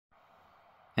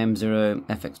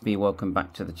M0FXB, welcome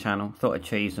back to the channel. Thought I'd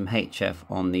show you some HF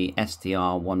on the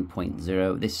SDR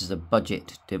 1.0. This is a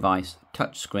budget device,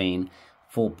 touchscreen,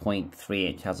 4.3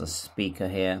 inch, has a speaker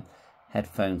here,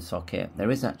 headphone socket.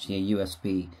 There is actually a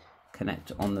USB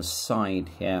connector on the side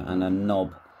here and a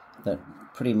knob that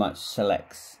pretty much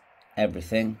selects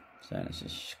everything. So let's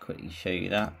just quickly show you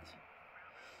that.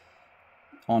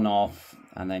 On off,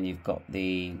 and then you've got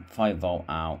the 5V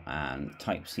out and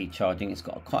Type-C charging. It's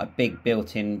got quite a big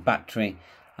built-in battery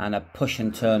and a push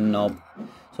and turn knob.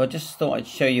 So I just thought I'd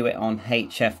show you it on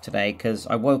HF today because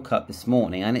I woke up this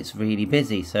morning and it's really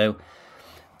busy. So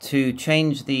to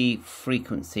change the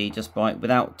frequency just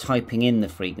without typing in the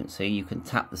frequency, you can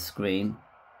tap the screen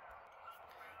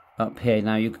up here.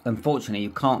 Now unfortunately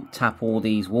you can't tap all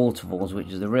these waterfalls,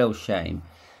 which is a real shame.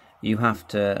 You have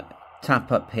to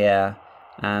tap up here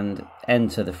and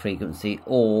enter the frequency,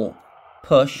 or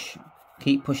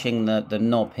keep pushing the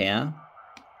knob here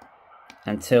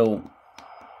until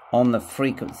on the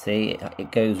frequency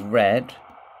it goes red,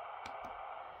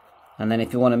 and then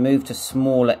if you want to move to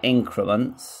smaller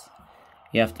increments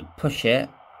you have to push it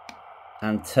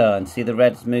and turn. See the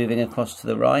red's moving across to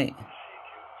the right?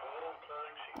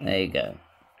 There you go.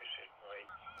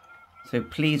 So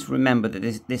please remember that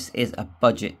this is a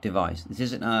budget device. This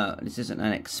isn't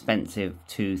an expensive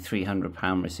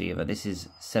 £200–300 receiver. This is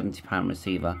 £70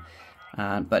 receiver,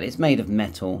 but it's made of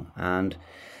metal. And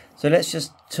so let's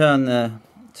just turn the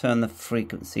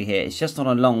frequency here. It's just on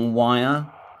a long wire.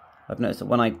 I've noticed that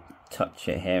when I touch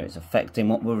it here, it's affecting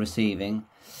what we're receiving.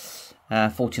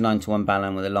 49:1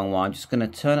 balun with a long wire. I'm just going to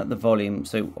turn up the volume.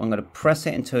 So I'm going to press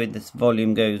it until this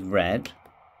volume goes red.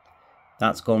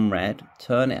 That's gone red.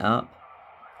 Turn it up.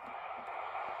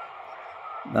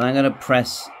 Then I'm going to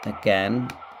press again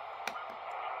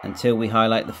until we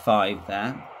highlight the 5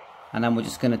 there, and then we're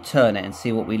just going to turn it and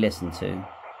see what we listen to.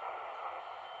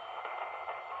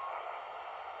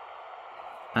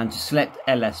 And to select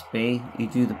LSB, you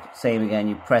do the same again.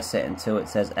 You press it until it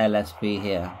says LSB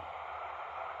here.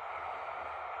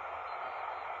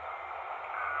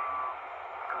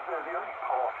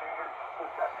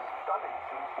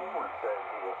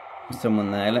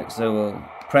 Someone there, look, so we'll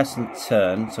press and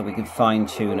turn so we can fine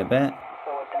tune a bit.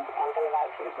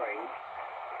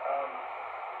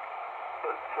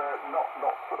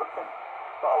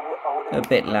 A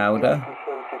bit louder.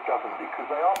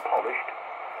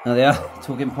 Oh, they are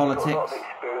talking politics.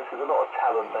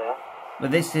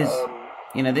 But this is,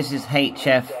 this is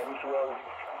HF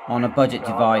on a budget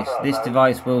device. This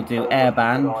device will do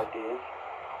airband.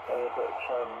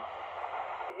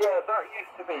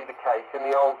 Be the case in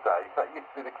the old days. That used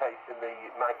to be the case in the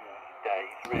Maggie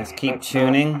days. Really. Let's keep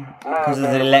tuning. Because of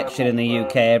the election in the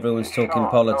UK, everyone's talking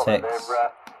politics.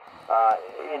 They're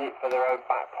in it for their own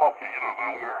back pocket.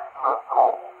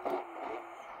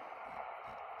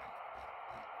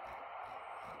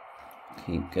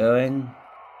 Keep going.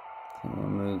 We'll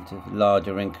move to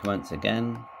larger increments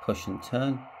again. Push and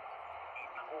turn.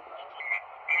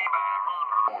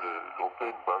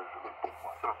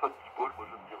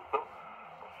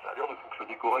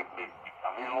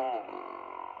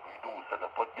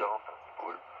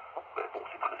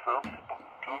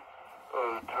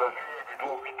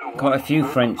 Quite a few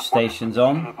French stations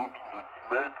on.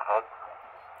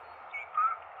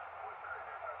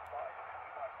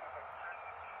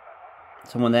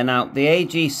 Someone there. Now the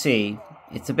AGC,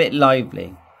 it's a bit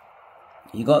lively.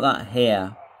 You got that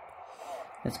here.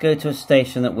 Let's go to a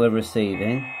station that we're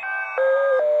receiving.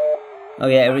 Oh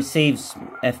yeah, it receives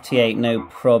FT8, no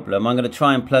problem. I'm going to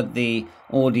try and plug the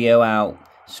audio out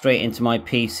straight into my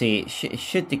PC. It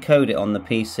should decode it on the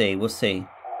PC. We'll see.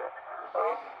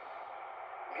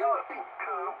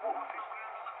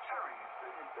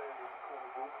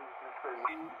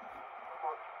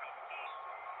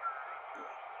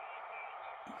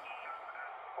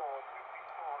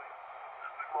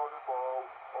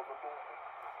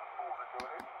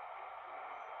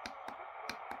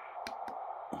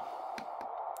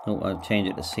 Oh, I've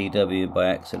changed it to CW by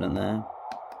accident there.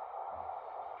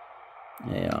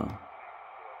 There you are.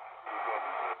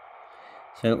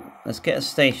 So let's get a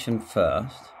station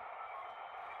first.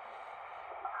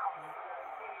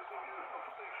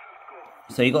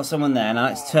 So you got someone there. Now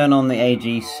let's turn on the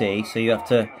AGC. So you have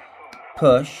to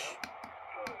push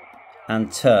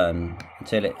and turn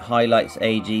until it highlights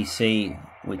AGC,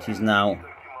 which is now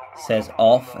says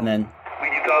off, and then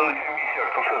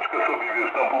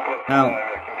now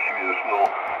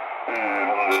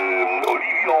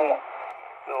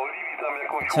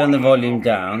turn the volume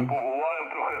down.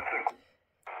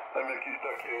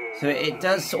 So it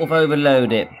does sort of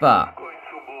overload it, but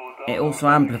it also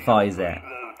amplifies it.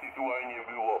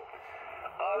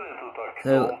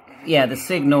 So yeah, the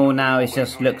signal now is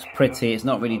just looks pretty. It's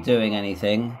not really doing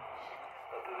anything,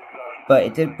 but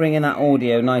it did bring in that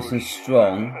audio nice and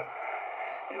strong.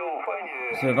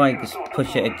 So if I just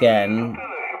push it again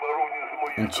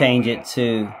and change it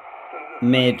to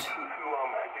mid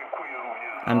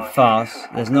and fast,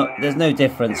 there's no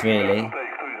difference really.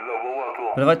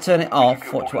 But if I turn it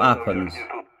off, watch what happens.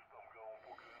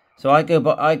 So I go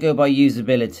by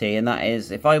usability, and that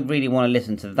is, if I really want to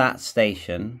listen to that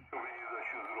station,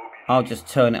 I'll just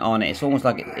turn it on. It's almost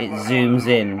like it zooms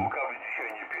in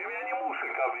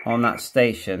on that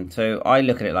station. So I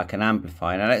look at it like an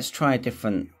amplifier. Now let's try a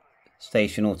different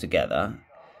station altogether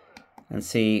and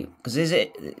see, because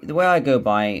the way I go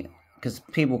by, because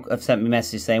people have sent me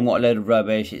messages saying what a load of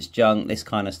rubbish, it's junk, this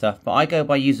kind of stuff, but I go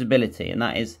by usability, and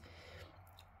that is,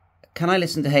 can I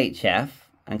listen to HF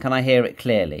and can I hear it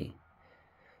clearly?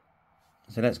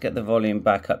 So let's get the volume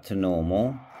back up to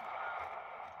normal.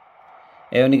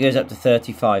 It only goes up to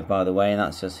 35, by the way, and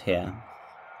that's just here.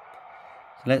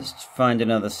 So let's find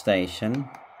another station.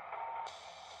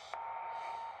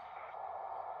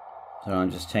 So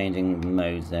I'm just changing the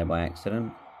modes there by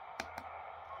accident.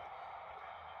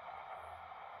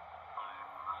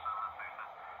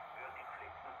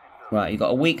 Right, you've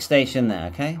got a weak station there,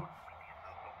 okay?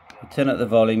 You turn up the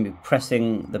volume, you're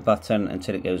pressing the button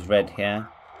until it goes red here.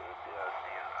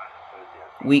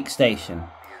 Weak station.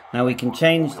 Now we can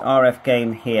change RF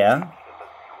gain here.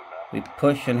 We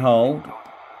push and hold.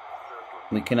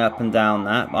 We can up and down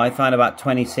that. I find about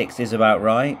 26 is about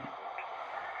right.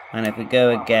 And if we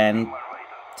go again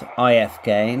to IF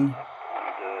gain,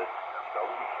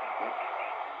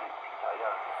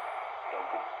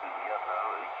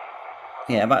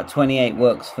 yeah, about 28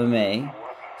 works for me.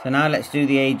 So now let's do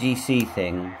the AGC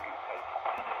thing,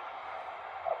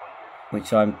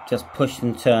 which I'm just push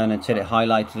and turn until it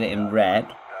highlighted it in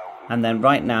red. And then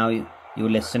right now you're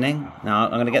listening. Now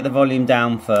I'm going to get the volume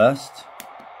down first,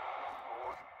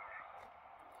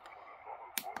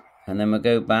 and then we'll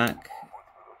go back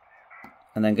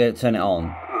and then go turn it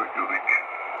on.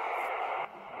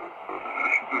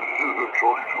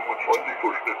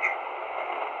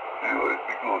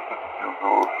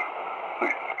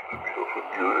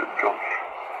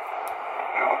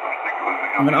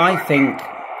 I mean, I think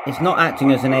it's not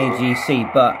acting as an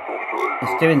AGC, but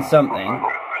it's doing something.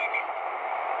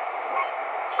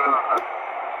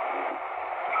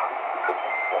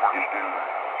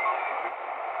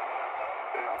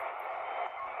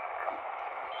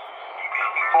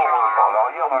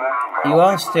 You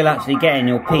are still actually getting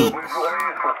your peaks.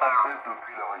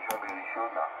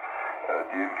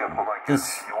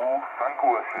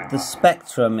 The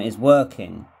spectrum is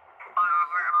working.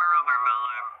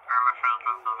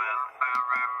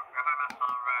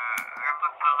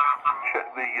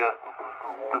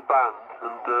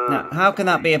 Now, how can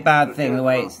that be a bad thing, the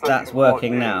way that's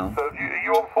working now? Are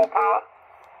you on full power?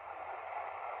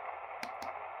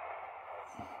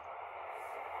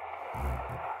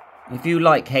 If you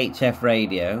like HF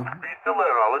radio... Are you still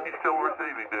there, Alan? You're still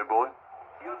receiving, dear boy?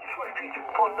 You're just waiting to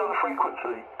find another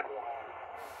frequency.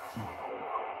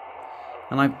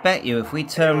 And I bet you if we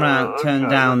turn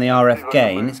down the RF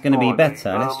gain, it's going to be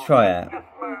better. Let's try it. Just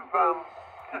move,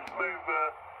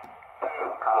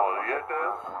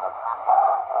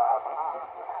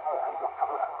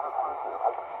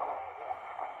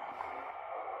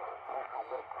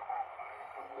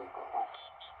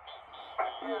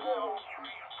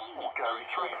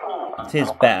 It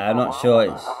is better. I'm not sure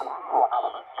it's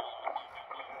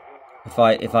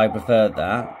if I preferred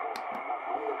that.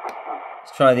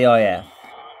 Let's try the IF.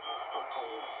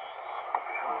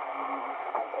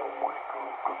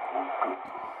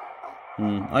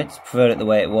 I just preferred it the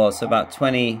way it was. So about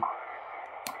 28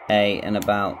 and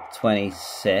about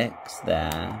 26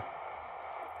 there.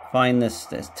 Find this.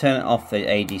 Let's turn it off the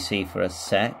AGC for a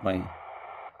sec.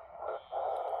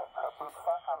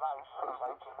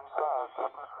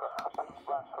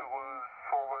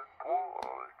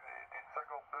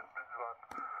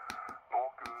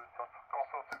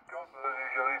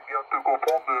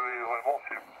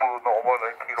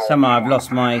 Somehow I've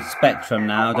lost my spectrum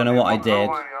now. I don't know what I did.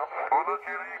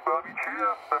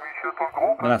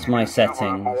 Well, that's my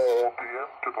settings.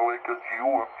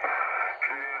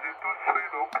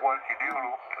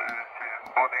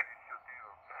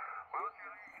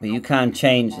 But you can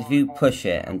change, if you push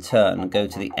it and turn and go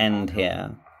to the end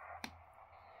here,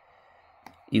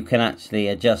 you can actually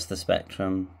adjust the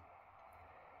spectrum.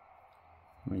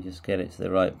 Let me just get it to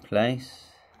the right place.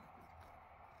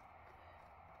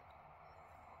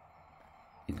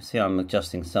 You can see I'm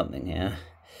adjusting something here.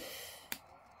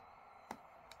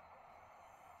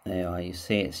 There you are, you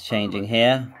see it's changing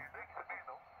here.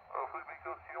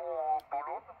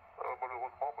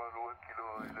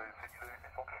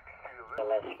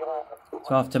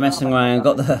 So after messing around, I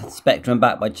got the spectrum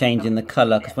back by changing the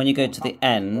colour, because when you go to the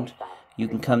end,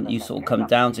 you sort of come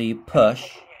down, so you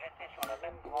push,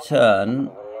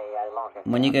 turn.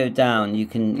 When you go down, you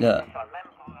can look.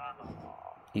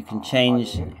 You can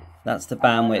change. That's the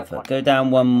bandwidth. Go down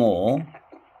one more.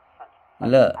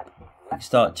 Look, you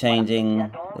start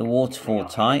changing the waterfall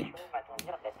type,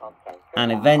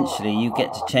 and eventually you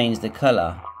get to change the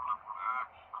colour.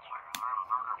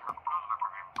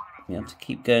 You have to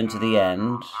keep going to the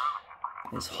end.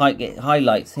 It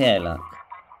highlights here, look.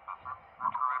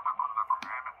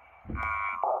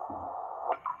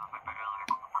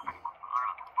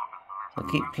 So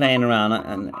keep playing around,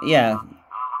 and yeah,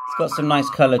 it's got some nice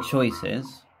colour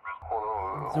choices.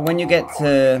 So when you get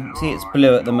to, see it's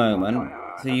blue at the moment,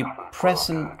 so you press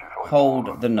and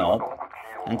hold the knob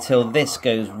until this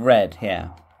goes red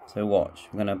here. So watch,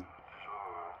 I'm going to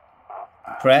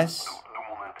press,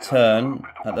 turn.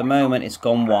 At the moment it's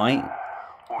gone white.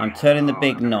 I'm turning the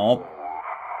big knob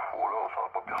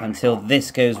until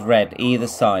this goes red, either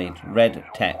side, red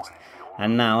text.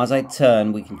 And now as I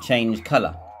turn, we can change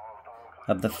colour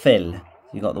of the fill.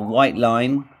 You've got the white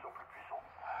line,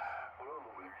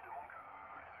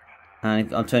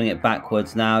 and I'm turning it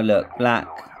backwards now. Look, black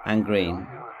and green.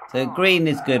 So green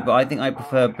is good, but I think I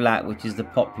prefer black, which is the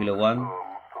popular one.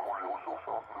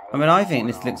 I mean, I think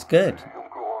this looks good.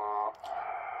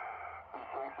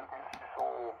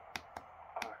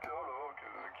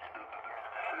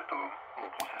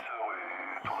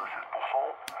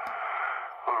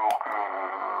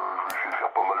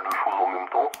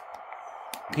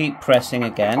 Keep pressing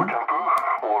again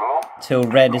till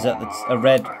red is at a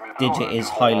red digit is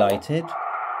highlighted.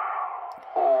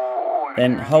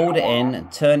 Then hold it in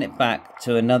and turn it back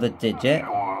to another digit,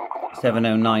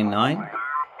 7099,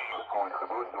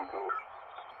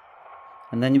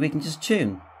 and then we can just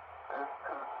tune.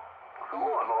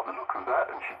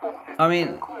 I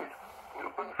mean,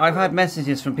 I've had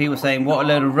messages from people saying, what a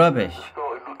load of rubbish.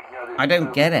 I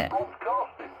don't get it.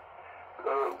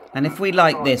 And if we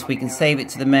like this, we can save it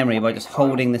to the memory by just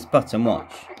holding this button,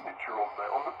 watch.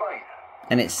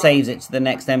 And it saves it to the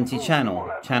next empty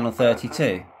channel, channel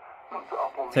 32.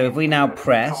 So if we now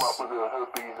press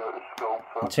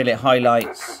until it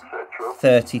highlights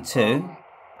 32,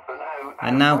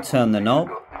 and now turn the knob,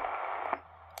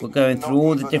 we're going through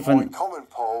all the different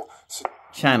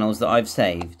channels that I've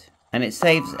saved. And it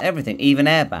saves everything, even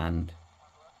airband.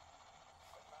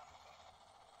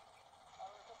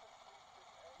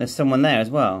 There's someone there as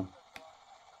well.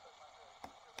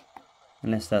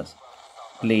 Unless that's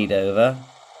bleed over.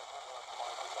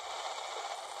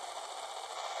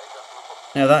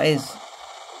 No, that is...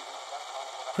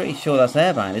 pretty sure that's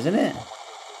airband, isn't it?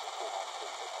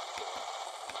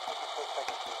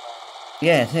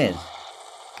 Yeah, it is.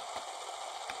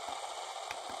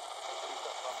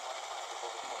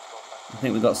 I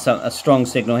think we've got a strong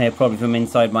signal here, probably from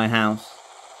inside my house.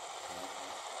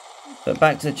 But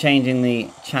back to changing the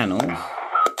channels.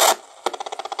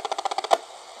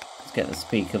 Let's get the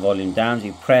speaker volume down. So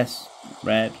you press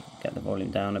red, get the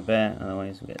volume down a bit,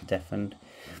 otherwise we get deafened.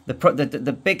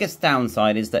 The biggest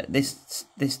downside is that this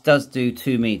does do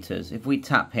 2 meters. If we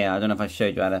tap here, I don't know if I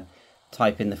showed you how to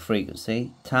type in the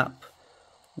frequency. Tap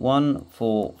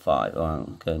 145. Oh,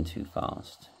 I'm going too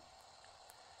fast.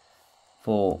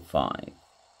 45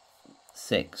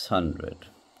 600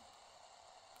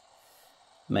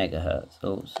 megahertz.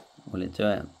 Oh, will it do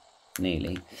it?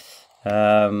 Nearly.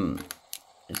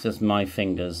 It's just my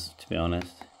fingers, to be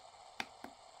honest.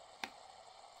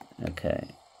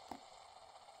 Okay.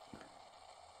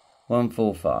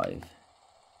 145.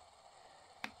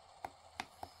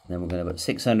 Then we're going to put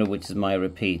 600, which is my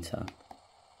repeater.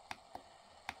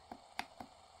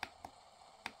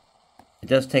 It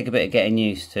does take a bit of getting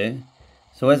used to.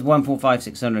 So where's 145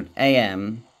 600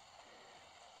 AM?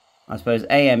 I suppose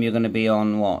AM you're going to be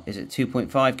on what? Is it 2.5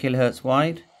 kilohertz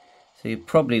wide? So you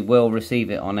probably will receive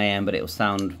it on AM, but it will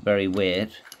sound very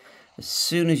weird. As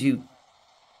soon as you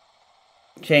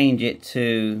change it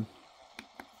to,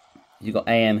 you've got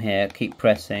AM here, keep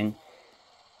pressing.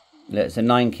 Look, it's a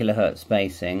 9 kilohertz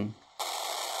spacing.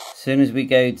 As soon as we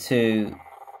go to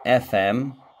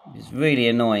FM, it's really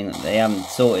annoying that they haven't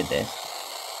sorted this.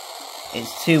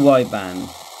 It's 2 wideband,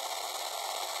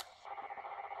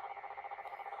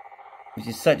 which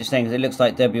is such a shame because it looks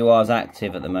like WR's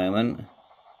active at the moment.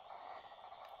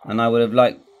 And I would have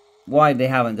liked, why they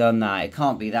haven't done that? It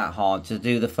can't be that hard to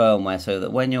do the firmware so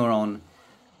that when you're on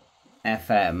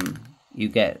FM, you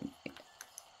get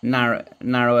narrow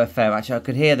FM. Actually, I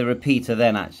could hear the repeater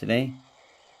then, actually.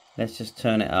 Let's just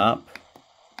turn it up.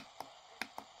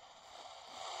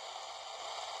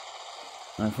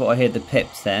 I thought I heard the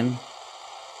pips then.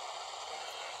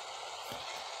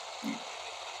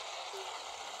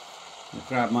 I'll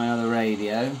grab my other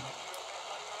radio.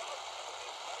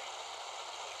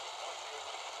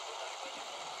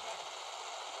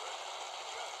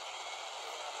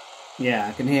 Yeah,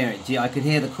 I can hear it. Gee, I could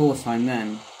hear the call sign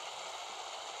then.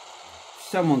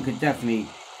 Someone could definitely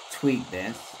tweak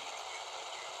this.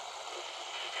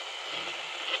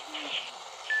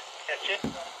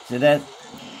 So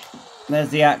there's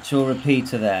the actual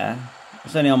repeater there.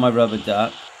 It's only on my rubber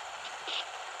duck.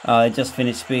 Oh, they just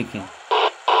finished speaking.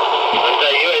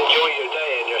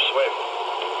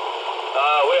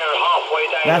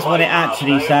 That's what it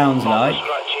actually sounds like.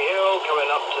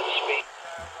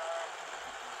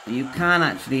 You can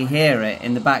actually hear it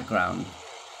in the background.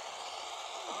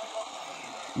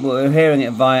 But we're hearing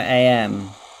it via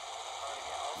AM.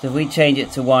 So if we change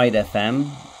it to wide FM,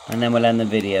 and then we'll end the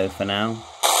video for now.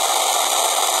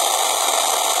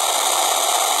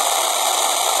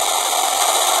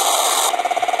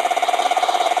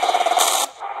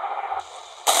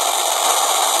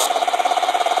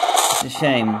 It's a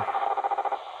shame.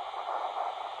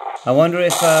 I wonder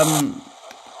if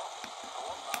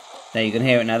there, you can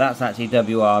hear it now. That's actually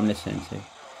WR I'm listening to.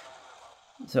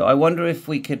 So I wonder if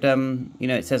we could, you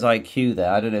know, it says IQ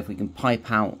there. I don't know if we can pipe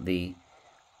out the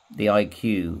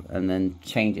IQ and then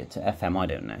change it to FM. I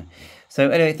don't know. So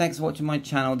anyway, thanks for watching my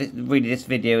channel. This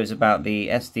video is about the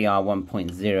SDR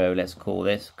 1.0, let's call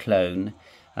this, clone,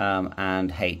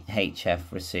 and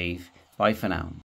HF receive. Bye for now.